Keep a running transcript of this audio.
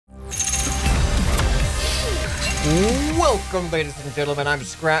Welcome, ladies and gentlemen. I'm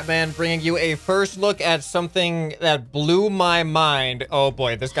ScrapMan, bringing you a first look at something that blew my mind. Oh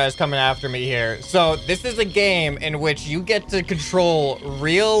boy, this guy's coming after me here. So this is a game in which you get to control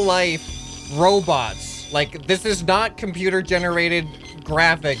real-life robots. Like, this is not computer-generated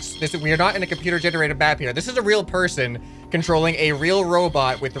graphics. We are not in a computer-generated map here. This is a real person controlling a real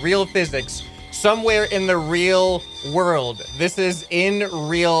robot with real physics somewhere in the real world. This is in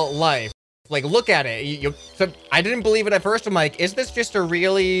real life. Like, look at it. So I didn't believe it at first. I'm like, is this just a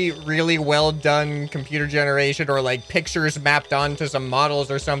really, really well done computer generation or like pictures mapped onto some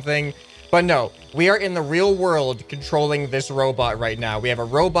models or something? But no, we are in the real world controlling this robot right now. We have a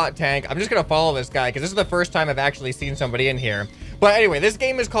robot tank. I'm just going to follow this guy because this is the first time I've actually seen somebody in here. But anyway, this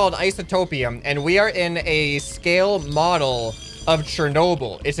game is called Isotopium, and we are in a scale model of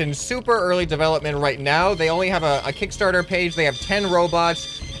Chernobyl. It's in super early development right now. They only have a Kickstarter page. They have 10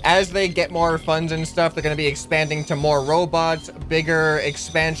 robots. As they get more funds and stuff, they're going to be expanding to more robots, bigger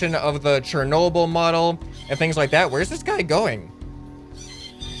expansion of the Chernobyl model, and things like that. Where's this guy going?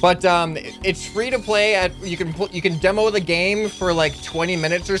 But it's free to play. You can demo the game for like 20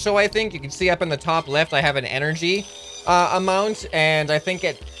 minutes or so, I think. You can see up in the top left, I have an energy amount, and I think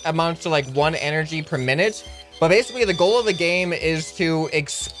it amounts to like 1 energy per minute. But basically, the goal of the game is to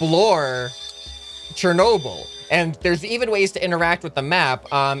explore Chernobyl. And there's even ways to interact with the map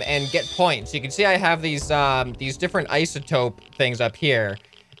and get points. You can see I have these different isotope things up here.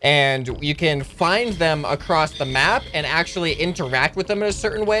 And you can find them across the map and actually interact with them in a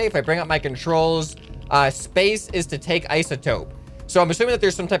certain way. If I bring up my controls, space is to take isotope. So I'm assuming that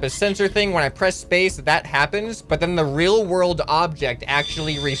there's some type of sensor thing. When I press space, that happens. But then the real world object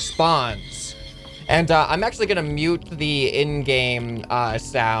actually responds. And I'm actually going to mute the in-game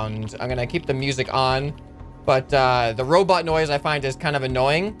sound. I'm going to keep the music on. But the robot noise I find is kind of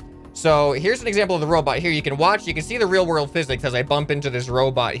annoying. So here's an example of the robot here. You can watch, you can see the real world physics as I bump into this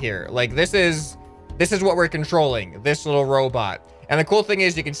robot here. Like, this is what we're controlling, this little robot. And the cool thing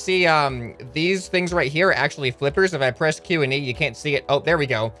is you can see these things right here are actually flippers. If I press Q and E, you can't see it. Oh, there we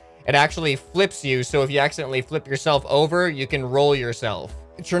go. It actually flips you. So if you accidentally flip yourself over, you can roll yourself.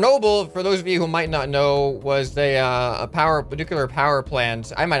 Chernobyl, for those of you who might not know, was a nuclear power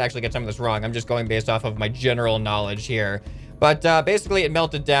plant. I might actually get some of this wrong. I'm just going based off of my general knowledge here. But basically, it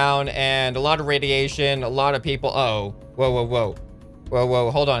melted down, and a lot of radiation, a lot of people... Uh-oh. Whoa, whoa, whoa. Whoa, whoa,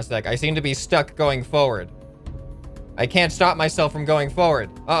 hold on a sec. I seem to be stuck going forward. I can't stop myself from going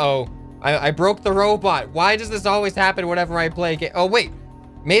forward. Uh-oh. I broke the robot. Why does this always happen whenever I play a game? Oh, wait.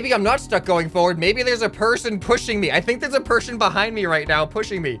 Maybe I'm not stuck going forward. Maybe there's a person pushing me. I think there's a person behind me right now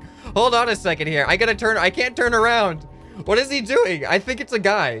pushing me. Hold on a second here. I gotta turn. I can't turn around. What is he doing? I think it's a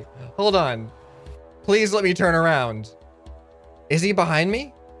guy. Hold on. Please let me turn around. Is he behind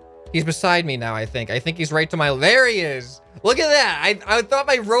me? He's beside me now, I think. I think he's right to my... There he is. Look at that. I thought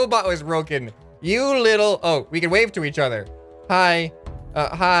my robot was broken. You little... Oh, we can wave to each other. Hi.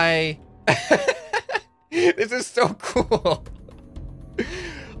 Hi. This is so cool.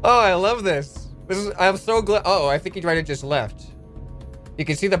 Oh, I love this. I'm so glad. Oh, I think he might have just left. You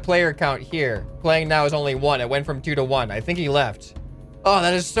can see the player count here. Playing now is only 1. It went from 2 to 1. I think he left. Oh,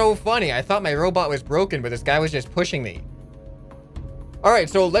 that is so funny. I thought my robot was broken, but this guy was just pushing me. All right,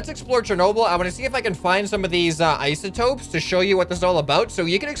 so let's explore Chernobyl. I want to see if I can find some of these isotopes to show you what this is all about. So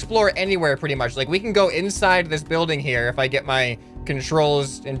you can explore anywhere pretty much. Like, we can go inside this building here if I get my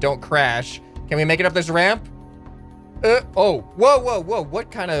controls and don't crash. Can we make it up this ramp? Oh, whoa, whoa, whoa. What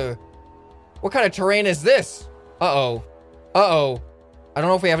kind of terrain is this? Uh-oh. Uh-oh. I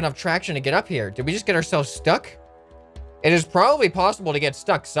don't know if we have enough traction to get up here. Did we just get ourselves stuck? It is probably possible to get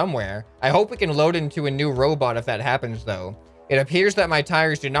stuck somewhere. I hope we can load into a new robot if that happens, though. It appears that my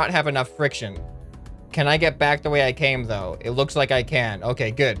tires do not have enough friction. Can I get back the way I came, though? It looks like I can. Okay,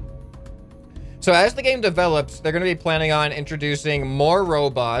 good. So as the game develops, they're going to be planning on introducing more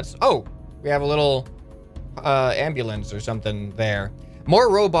robots. Oh, we have a little... ambulance or something there. More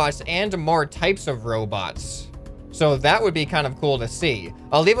robots and more types of robots. So that would be kind of cool to see.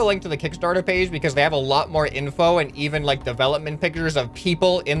 I'll leave a link to the Kickstarter page because they have a lot more info and even like development pictures of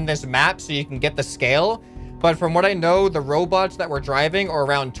people in this map so you can get the scale. But from what I know, the robots that we're driving are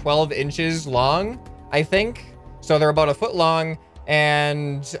around 12 inches long, I think. So they're about 1 foot long.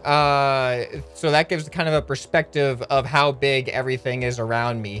 And so that gives kind of a perspective of how big everything is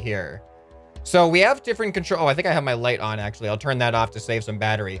around me here. So we have different control. Oh, I think I have my light on, actually. I'll turn that off to save some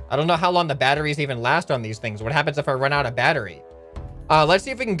battery. I don't know how long the batteries even last on these things. What happens if I run out of battery? Let's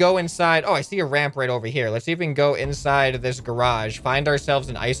see if we can go inside. Oh, I see a ramp right over here. Let's see if we can go inside of this garage. Find ourselves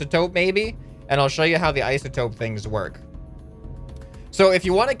an isotope, maybe. And I'll show you how the isotope things work. So if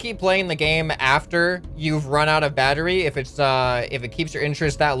you want to keep playing the game after you've run out of battery, if it keeps your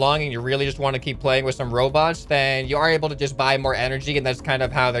interest that long and you really just want to keep playing with some robots, then you are able to just buy more energy, and that's kind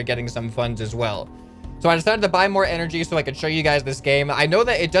of how they're getting some funds as well. So I decided to buy more energy so I could show you guys this game. I know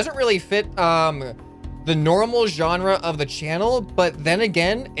that it doesn't really fit the normal genre of the channel, but then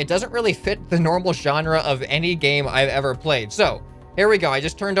again, it doesn't really fit the normal genre of any game I've ever played. So here we go. I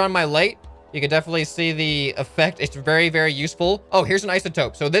just turned on my light. You can definitely see the effect. It's very, very useful. Oh, here's an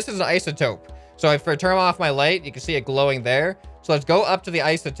isotope. So this is an isotope. So if I turn off my light, you can see it glowing there. So let's go up to the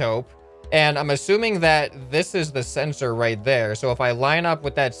isotope. And I'm assuming that this is the sensor right there. So if I line up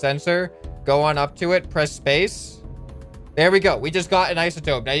with that sensor, go on up to it, press space. There we go. We just got an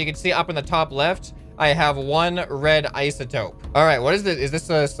isotope. Now you can see up in the top left, I have one red isotope. All right, what is this? Is this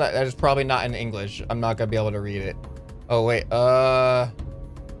a... That is probably not in English. I'm not going to be able to read it. Oh, wait.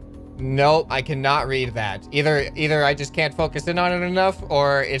 Nope, I cannot read that. Either I just can't focus in on it enough,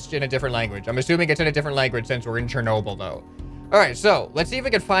 or it's in a different language. I'm assuming it's in a different language since we're in Chernobyl, though. All right, so let's see if we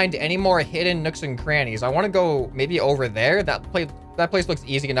can find any more hidden nooks and crannies. I want to go maybe over there. That place looks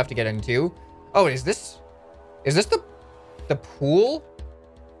easy enough to get into. Oh, is this the pool?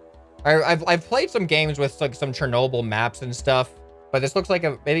 I've played some games with like some Chernobyl maps and stuff, but this looks like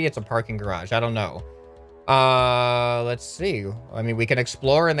maybe it's a parking garage. I don't know. Let's see. I mean, we can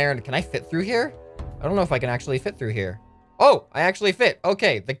explore in there. And can I fit through here? I don't know if I can actually fit through here. Oh, I actually fit.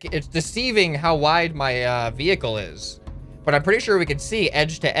 Okay, it's deceiving how wide my vehicle is, but I'm pretty sure we can see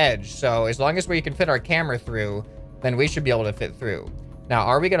edge to edge. So as long as we can fit our camera through, then we should be able to fit through. Now,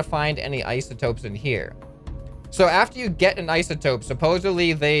 are we going to find any isotopes in here? So after you get an isotope,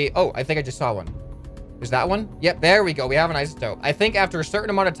 supposedly oh, I think I just saw one. Is that one? Yep, there we go. We have an isotope. I think after a certain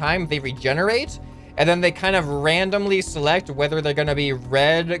amount of time, they regenerate, and then they kind of randomly select whether they're going to be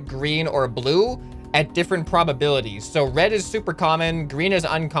red, green, or blue at different probabilities. So red is super common, green is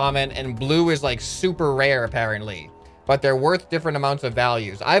uncommon, and blue is like super rare apparently. But they're worth different amounts of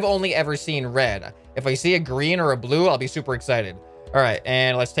values. I've only ever seen red. If I see a green or a blue, I'll be super excited. All right,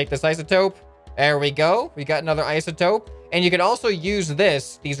 and let's take this isotope. There we go. We got another isotope. And you can also use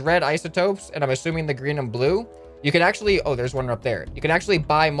these red isotopes, and I'm assuming the green and blue. You can actually, oh, there's one up there. You can actually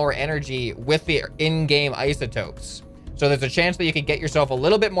buy more energy with the in-game isotopes. So there's a chance that you can get yourself a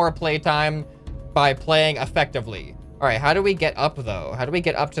little bit more playtime by playing effectively. All right, how do we get up, though? How do we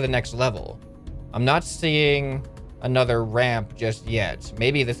get up to the next level? I'm not seeing another ramp just yet.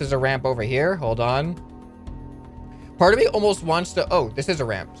 Maybe this is a ramp over here. Hold on. Part of me almost wants to... Oh, this is a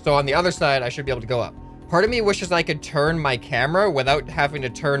ramp. So on the other side, I should be able to go up. Part of me wishes I could turn my camera without having to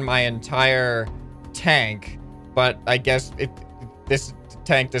turn my entire tank. But I guess this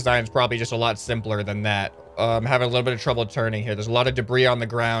tank design is probably just a lot simpler than that. I'm having a little bit of trouble turning here. There's a lot of debris on the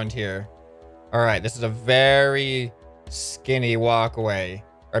ground here. All right, this is a very skinny walkway.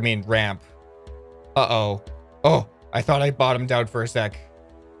 I mean, ramp. Uh-oh. Oh, I thought I bottomed out for a sec.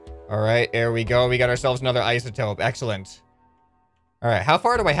 All right, there we go. We got ourselves another isotope. Excellent. All right, how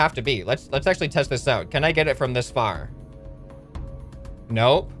far do I have to be? Let's actually test this out. Can I get it from this far?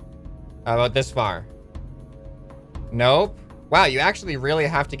 Nope. How about this far? Nope. Wow, you actually really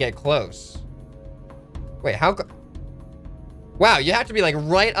have to get close. Wait, wow, you have to be like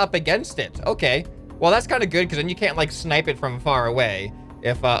right up against it. Okay. Well, that's kind of good because then you can't like snipe it from far away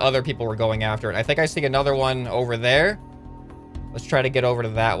if other people were going after it. I think I see another one over there. Let's try to get over to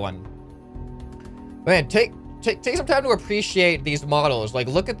that one. Man, take some time to appreciate these models. Like,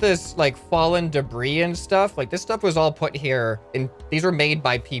 look at this, like, fallen debris and stuff. Like, this stuff was all put here, and these were made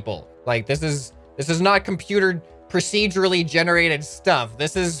by people. Like, this is not computer procedurally generated stuff.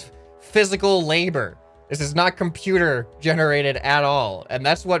 This is physical labor. This is not computer generated at all. And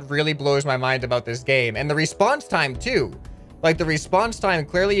that's what really blows my mind about this game. And the response time, too. Like, the response time,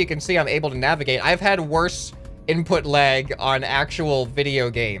 clearly you can see I'm able to navigate. I've had worse input lag on actual video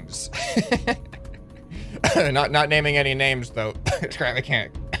games. Not naming any names though. Crap, I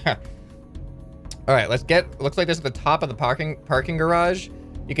can't. All right, looks like this is the top of the parking garage.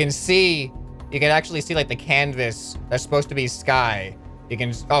 You can actually see like the canvas that's supposed to be sky. You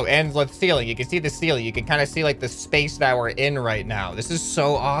can, oh, and the ceiling. You can see the ceiling. You can kind of see like the space that we're in right now. This is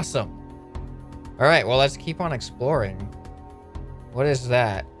so awesome. All right, well, let's keep on exploring. What is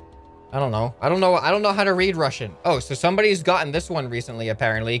that? I don't know. I don't know how to read Russian. Oh, so somebody's gotten this one recently,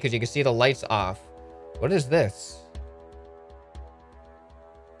 apparently, because you can see the lights off. What is this?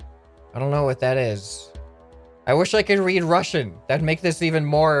 I don't know what that is. I wish I could read Russian. That'd make this even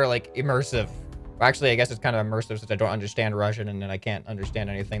more, like, immersive. Well, actually, I guess it's kind of immersive since I don't understand Russian and then I can't understand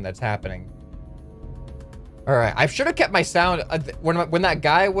anything that's happening. All right, I should have kept my sound when that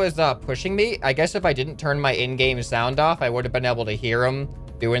guy was pushing me. I guess if I didn't turn my in-game sound off, I would have been able to hear him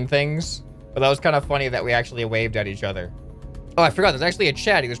doing things. But that was kind of funny that we actually waved at each other. Oh, I forgot. There's actually a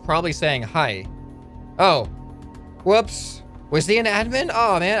chat. He was probably saying hi. Oh, whoops. Was he an admin?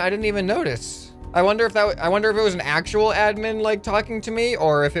 Oh man, I didn't even notice. I wonder if it was an actual admin like talking to me,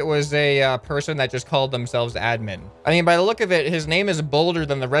 or if it was a person that just called themselves admin. I mean, by the look of it, his name is bolder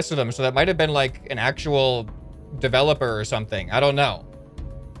than the rest of them, so that might have been like an actual developer or something. I don't know.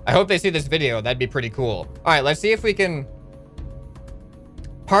 I hope they see this video. That'd be pretty cool. All right, let's see if we can...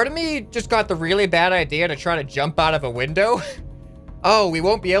 Part of me just got the really bad idea to try to jump out of a window. Oh, we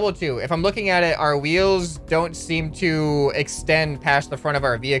won't be able to. If I'm looking at it, our wheels don't seem to extend past the front of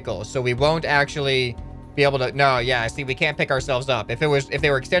our vehicle, so we won't actually be able to... No, yeah, see, we can't pick ourselves up. If they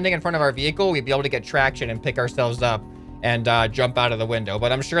were extending in front of our vehicle, we'd be able to get traction and pick ourselves up and jump out of the window.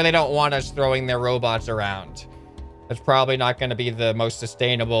 But I'm sure they don't want us throwing their robots around. That's probably not going to be the most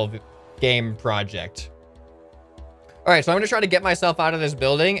sustainable game project. All right, so I'm going to try to get myself out of this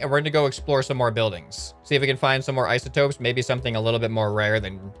building, and we're going to go explore some more buildings. See if we can find some more isotopes, maybe something a little bit more rare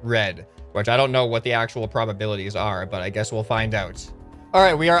than red, which I don't know what the actual probabilities are, but I guess we'll find out. All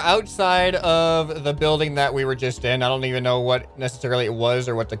right, we are outside of the building that we were just in. I don't even know what necessarily it was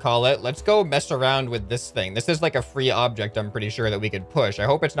or what to call it. Let's go mess around with this thing. This is like a free object, I'm pretty sure, that we could push. I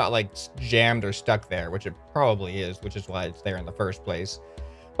hope it's not like jammed or stuck there, which it probably is, which is why it's there in the first place.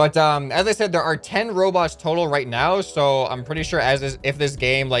 But as I said, there are 10 robots total right now, so I'm pretty sure if this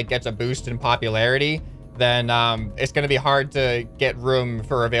game like gets a boost in popularity, then it's going to be hard to get room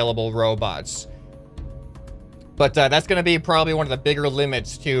for available robots. But that's going to be probably one of the bigger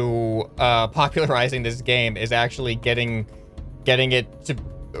limits to popularizing this game, is actually getting it to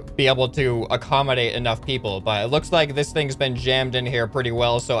be able to accommodate enough people. But it looks like this thing's been jammed in here pretty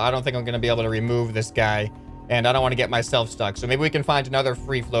well, so I don't think I'm going to be able to remove this guy. And I don't want to get myself stuck. So maybe we can find another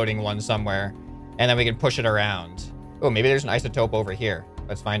free-floating one somewhere, and then we can push it around. Oh, maybe there's an isotope over here.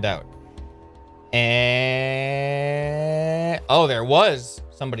 Let's find out. And... oh, there was.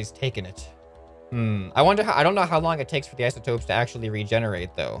 Somebody's taken it. I wonder how... I don't know how long it takes for the isotopes to actually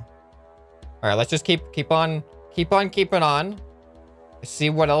regenerate, though. All right, let's just keep on keeping on. See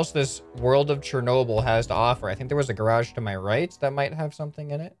what else this world of Chernobyl has to offer. I think there was a garage to my right that might have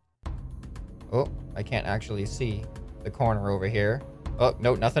something in it. Oh, I can't actually see the corner over here. Oh,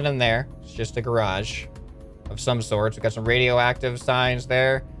 no, nothing in there. It's just a garage of some sorts. We've got some radioactive signs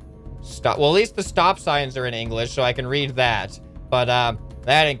there. Stop. Well, at least the stop signs are in English, so I can read that. But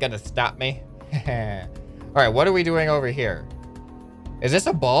that ain't gonna stop me. All right, what are we doing over here? Is this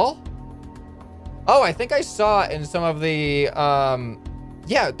a ball? Oh, I think I saw in some of the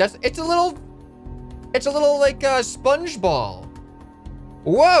yeah, it's a little like a sponge ball.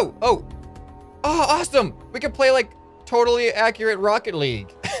 Whoa! Oh, awesome! We can play like totally accurate Rocket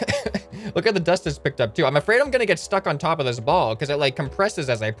League. Look at the dust it's picked up too. I'm afraid I'm gonna get stuck on top of this ball because it like compresses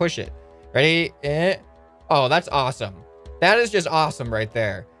as I push it. Ready? Oh, that's awesome. That is just awesome right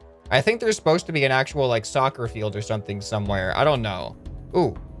there. I think there's supposed to be an actual like soccer field or something somewhere. I don't know.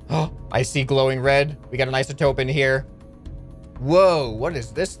 Ooh. Oh, I see glowing red. We got an isotope in here. Whoa, what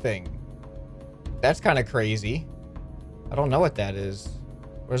is this thing? That's kind of crazy. I don't know what that is.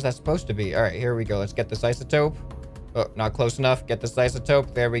 What is that supposed to be? All right, here we go. Let's get this isotope. Oh, not close enough. Get this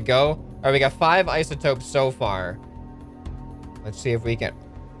isotope. There we go. All right, we got 5 isotopes so far. Let's see if we can...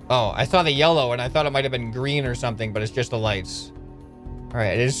 oh, I saw the yellow and I thought it might have been green or something, but it's just the lights. All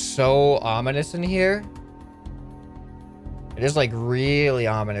right, it is so ominous in here. It is like really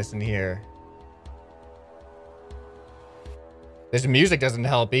ominous in here. This music doesn't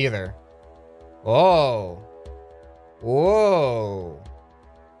help either. Whoa. Whoa.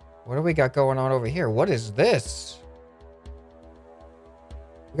 What do we got going on over here? What is this?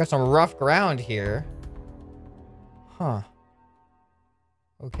 We got some rough ground here. Huh.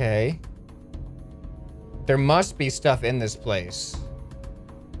 Okay. There must be stuff in this place.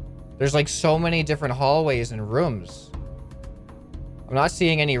 There's like so many different hallways and rooms. I'm not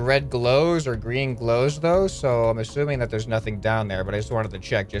seeing any red glows or green glows though, so I'm assuming that there's nothing down there, but I just wanted to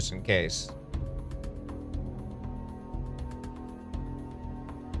check just in case.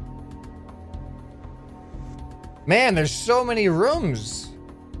 Man, there's so many rooms.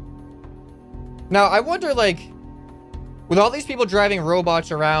 Now, I wonder, like, with all these people driving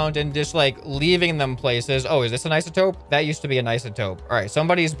robots around and just, like, leaving them places... oh, is this an isotope? That used to be an isotope. All right,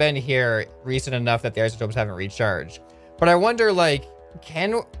 somebody's been here recent enough that the isotopes haven't recharged. But I wonder, like,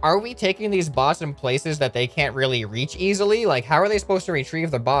 are we taking these bots in places that they can't really reach easily? Like, how are they supposed to retrieve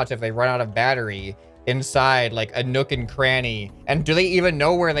the bots if they run out of battery inside like a nook and cranny. And do they even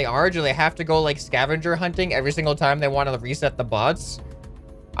know where they are? Do they have to go like scavenger hunting every single time they want to reset the bots?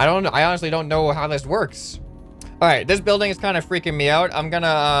 I don't know. I honestly don't know how this works. All right, this building is kind of freaking me out. I'm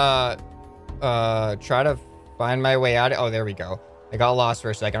gonna try to find my way out. Oh, there we go. I got lost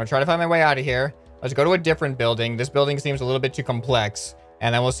for a second. I'm trying to find my way out of here. Let's go to a different building. This building seems a little bit too complex.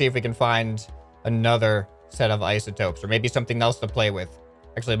 And then we'll see if we can find another set of isotopes or maybe something else to play with.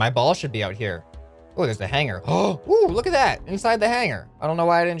 Actually, my ball should be out here. Oh, there's the hangar. Oh, ooh, look at that. Inside the hangar. I don't know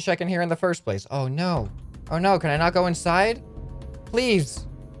why I didn't check in here in the first place. Oh, no. Oh, no. Can I not go inside? Please.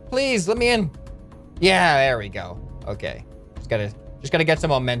 Please, let me in. Yeah, there we go. Okay. Just gotta get some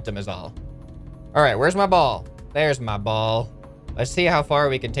momentum is all. All right, where's my ball? There's my ball. Let's see how far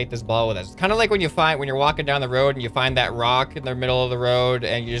we can take this ball with us. It's kind of like when you're walking down the road and you find that rock in the middle of the road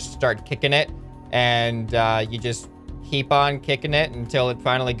and you just start kicking it and you just keep on kicking it until it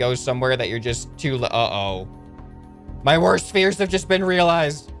finally goes somewhere that you're just too... Uh-oh. My worst fears have just been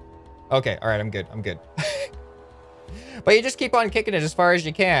realized. Okay, all right, I'm good. I'm good. But you just keep on kicking it as far as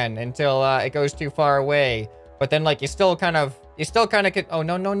you can until it goes too far away. But then, like, you still kind of... Oh,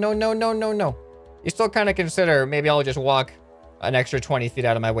 no, no, no, no, no, no, no. You still kind of consider, maybe I'll just walk an extra 20 feet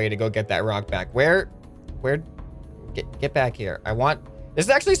out of my way to go get that rock back. Where? Get back here. I want... This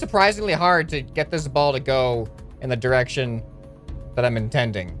is actually surprisingly hard to get this ball to go in the direction that I'm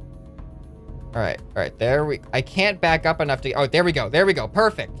intending. All right, there we... I can't back up enough to... Oh, there we go,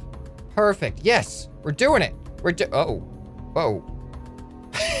 perfect. Perfect, yes, we're doing it. Oh, whoa.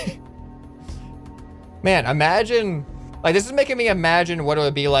 Man, imagine... Like, this is making me imagine what it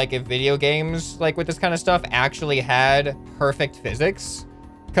would be like if video games, like, with this kind of stuff actually had perfect physics.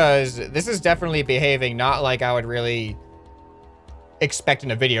 Because this is definitely behaving not like I would really expect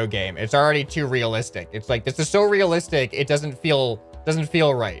in a video game. It's already too realistic. It's like, this is so realistic, it doesn't feel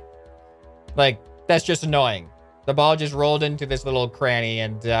right. Like, that's just annoying. The ball just rolled into this little cranny,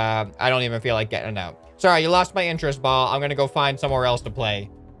 and I don't even feel like getting it out. Sorry, you lost my interest, ball. I'm gonna go find somewhere else to play.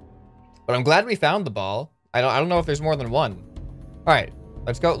 But I'm glad we found the ball. I don't know if there's more than one. All right,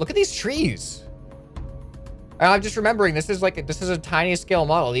 let's go. Look at these trees. And I'm just remembering, this is a tiny scale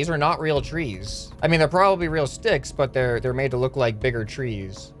model. These are not real trees. I mean, they're probably real sticks, but they're made to look like bigger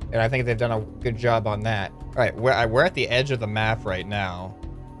trees. And I think they've done a good job on that. All right, we're at the edge of the map right now.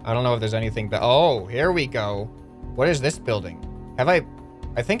 I don't know if there's anything, but oh, here we go. What is this building?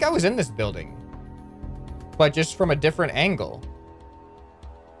 I think I was in this building, but just from a different angle.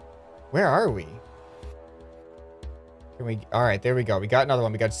 Where are we? All right, there we go. We got another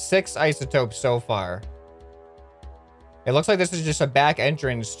one. We got 6 isotopes so far. It looks like this is just a back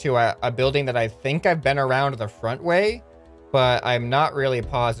entrance to a building that I think I've been around the front way, but I'm not really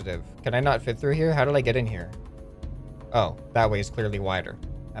positive. Can I not fit through here? How did I get in here? Oh, that way is clearly wider.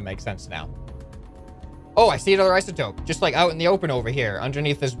 That makes sense now. Oh, I see another isotope. Just like out in the open over here,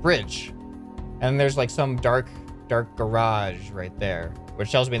 underneath this bridge. And there's like some dark garage right there,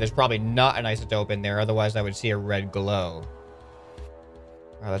 which tells me there's probably not an isotope in there. Otherwise, I would see a red glow.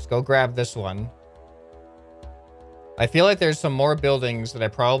 All right, let's go grab this one. I feel like there's some more buildings that I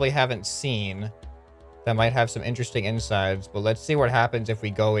probably haven't seen that might have some interesting insides, but let's see what happens if we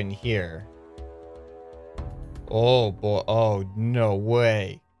go in here. Oh, boy. Oh, no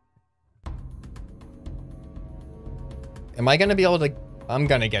way. Am I going to be able to... I'm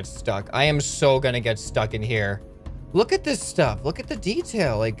going to get stuck. I am so going to get stuck in here. Look at this stuff. Look at the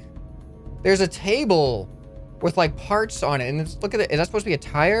detail. Like, there's a table with, like, parts on it. And it's, look at it. Is that supposed to be a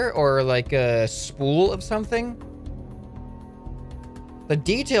tire or, like, a spool of something? The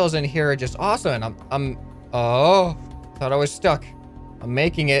details in here are just awesome. Oh, thought I was stuck. I'm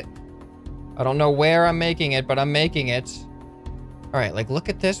making it. I don't know where I'm making it, but I'm making it. All right, like, look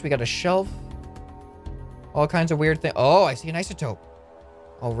at this. We got a shelf. All kinds of weird things. Oh, I see an isotope.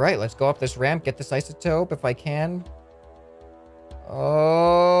 All right, let's go up this ramp, get this isotope if I can.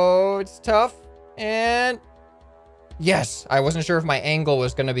 Oh, it's tough. And yes, I wasn't sure if my angle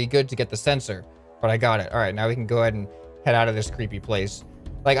was going to be good to get the sensor, but I got it. All right, now we can go ahead and head out of this creepy place.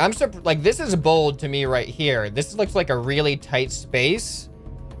 Like, like, this is bold to me right here. This looks like a really tight space.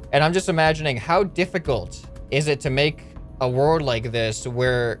 And I'm just imagining how difficult is it to make a world like this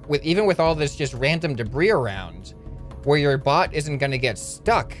where, even with all this just random debris around, where your bot isn't going to get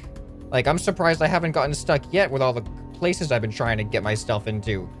stuck. Like, I'm surprised I haven't gotten stuck yet with all the places I've been trying to get myself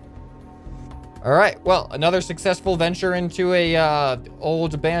into. All right, well, another successful venture into a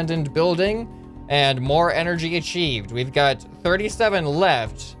old abandoned building and more energy achieved. We've got 37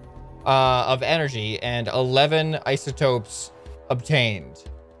 left of energy and 11 isotopes obtained.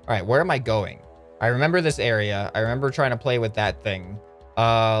 All right, where am I going? I remember this area. I remember trying to play with that thing.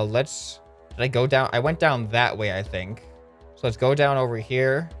 Let's Did I go down? I went down that way, I think. So let's go down over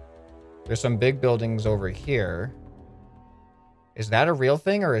here. There's some big buildings over here. Is that a real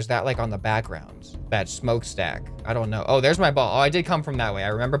thing, or is that like on the background? That smokestack. I don't know. Oh, there's my ball. Oh, I did come from that way. I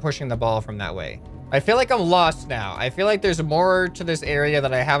remember pushing the ball from that way. I feel like I'm lost now. I feel like there's more to this area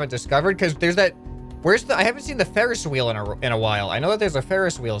that I haven't discovered, because there's that... Where's the... I haven't seen the Ferris wheel in a while. I know that there's a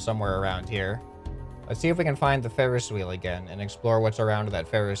Ferris wheel somewhere around here. Let's see if we can find the Ferris wheel again and explore what's around that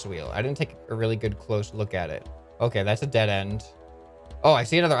Ferris wheel. I didn't take a really good close look at it. Okay, that's a dead end. Oh, I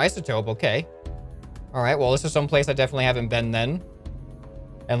see another isotope. Okay. All right, well, this is someplace I definitely haven't been then.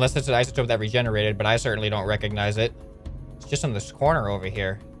 Unless it's an isotope that regenerated, but I certainly don't recognize it. It's just in this corner over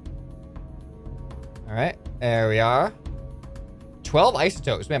here. All right, there we are. 12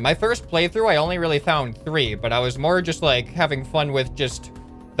 isotopes. Man, my first playthrough, I only really found 3, but I was more just like having fun with just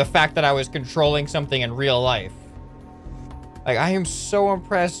the fact that I was controlling something in real life. Like, I am so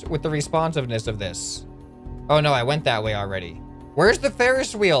impressed with the responsiveness of this. Oh no, I went that way already. Where's the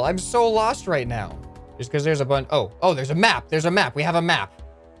Ferris wheel? I'm so lost right now. Just because there's a bunch. Oh, there's a map. There's a map. We have a map.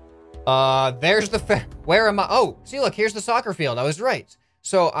 There's the where am I? Oh, see, look, here's the soccer field. I was right.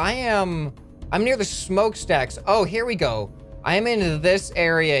 So I'm near the smokestacks. Oh, here we go. I am in this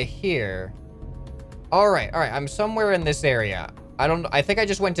area here. All right. I'm somewhere in this area. I think I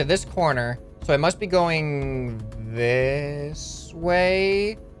just went to this corner, so I must be going this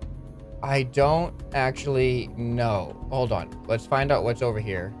way. I don't actually know. Hold on. Let's find out what's over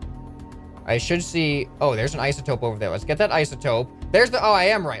here. I should see... Oh, there's an isotope over there. Let's get that isotope. There's the... Oh, I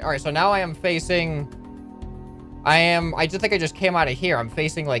am right. All right, so now I am facing... I just think I just came out of here. I'm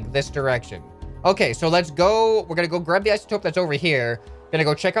facing, like, this direction. Okay, so let's go... We're gonna go grab the isotope that's over here. Gonna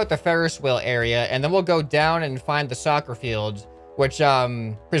go check out the Ferris wheel area, and then we'll go down and find the soccer field, which,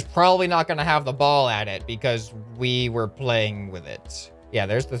 is probably not gonna have the ball at it because we were playing with it. Yeah,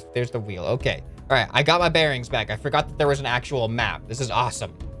 there's the wheel. Okay. All right, I got my bearings back. I forgot that there was an actual map. This is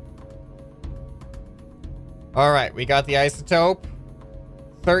awesome. All right, we got the isotope.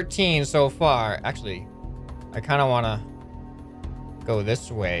 13 so far. Actually, I kind of want to go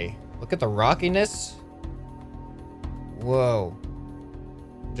this way. Look at the rockiness. Whoa.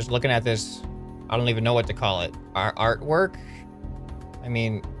 Just looking at this, I don't even know what to call it. Our artwork? I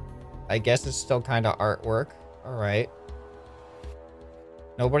mean, I guess it's still kind of artwork. All right.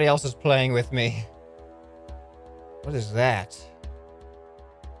 Nobody else is playing with me. What is that?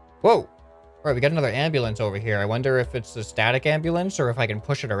 Whoa. All right, we got another ambulance over here. I wonder if it's a static ambulance or if I can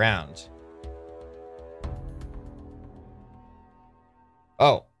push it around.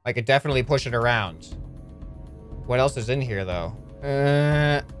 Oh, I could definitely push it around. What else is in here, though?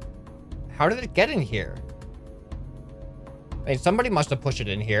 How did it get in here? I mean, somebody must have pushed it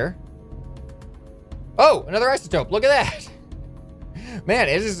in here. Oh, another isotope. Look at that. Man,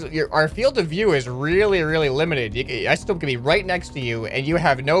 our field of view is really, really limited. Isotope can be right next to you, and you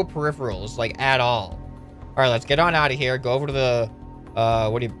have no peripherals, like, at all. All right, let's get on out of here. Go over to the,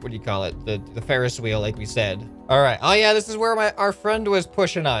 what do you call it? The Ferris wheel, like we said. All right. Oh, yeah, this is where our friend was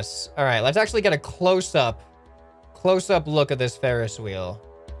pushing us. All right, let's actually get a close-up look at this Ferris wheel.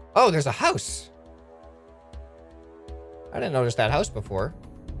 Oh, there's a house. I didn't notice that house before.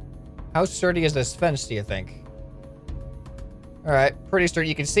 How sturdy is this fence, do you think? All right, pretty sturdy.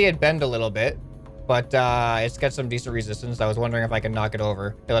 You can see it bend a little bit, but it's got some decent resistance. I was wondering if I can knock it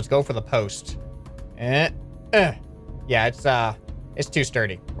over. Okay, let's go for the post. Yeah, it's too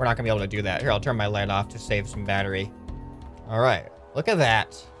sturdy. We're not gonna be able to do that. Here, I'll turn my light off to save some battery. All right, look at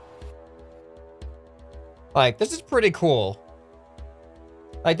that. Like, this is pretty cool.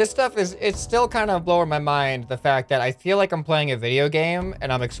 Like, this stuff it's still kind of blowing my mind, the fact that I feel like I'm playing a video game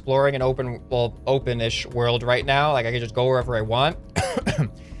and I'm exploring an open-ish world right now. Like, I can just go wherever I want.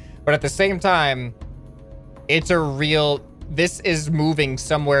 But at the same time, this is moving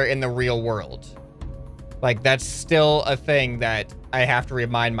somewhere in the real world. Like, that's still a thing that I have to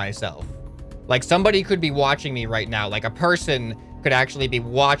remind myself. Like, somebody could be watching me right now. Like, a person could actually be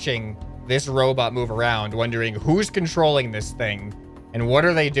watching this robot move around, wondering who's controlling this thing. And what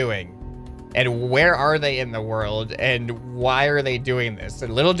are they doing? And where are they in the world? And why are they doing this?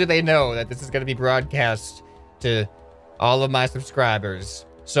 And little do they know that this is going to be broadcast to all of my subscribers.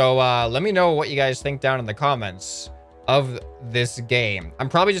 So let me know what you guys think down in the comments of this game. I'm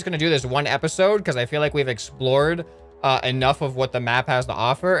probably just going to do this one episode because I feel like we've explored enough of what the map has to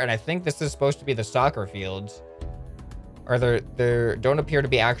offer. And I think this is supposed to be the soccer field. Or there don't appear to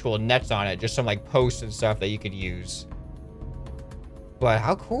be actual nets on it. Just some like posts and stuff that you could use. But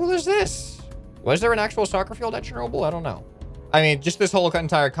how cool is this? Was there an actual soccer field at Chernobyl? I don't know. I mean, just this whole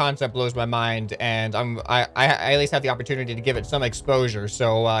entire concept blows my mind, and I at least have the opportunity to give it some exposure.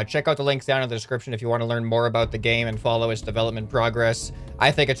 So check out the links down in the description if you want to learn more about the game and follow its development progress.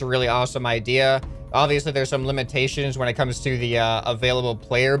 I think it's a really awesome idea. Obviously, there's some limitations when it comes to the available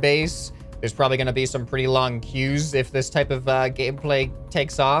player base. There's probably going to be some pretty long queues if this type of gameplay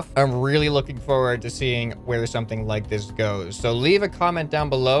takes off. I'm really looking forward to seeing where something like this goes. So leave a comment down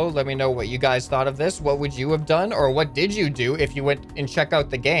below. Let me know what you guys thought of this. What would you have done? Or what did you do if you went and checked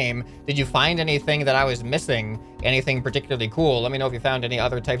out the game? Did you find anything that I was missing? Anything particularly cool? Let me know if you found any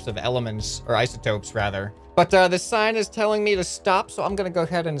other types of elements, or isotopes rather. But the sign is telling me to stop, so I'm going to go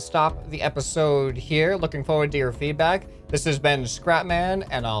ahead and stop the episode here. Looking forward to your feedback. This has been ScrapMan,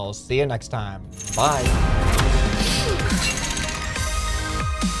 and I'll see you next time. Bye.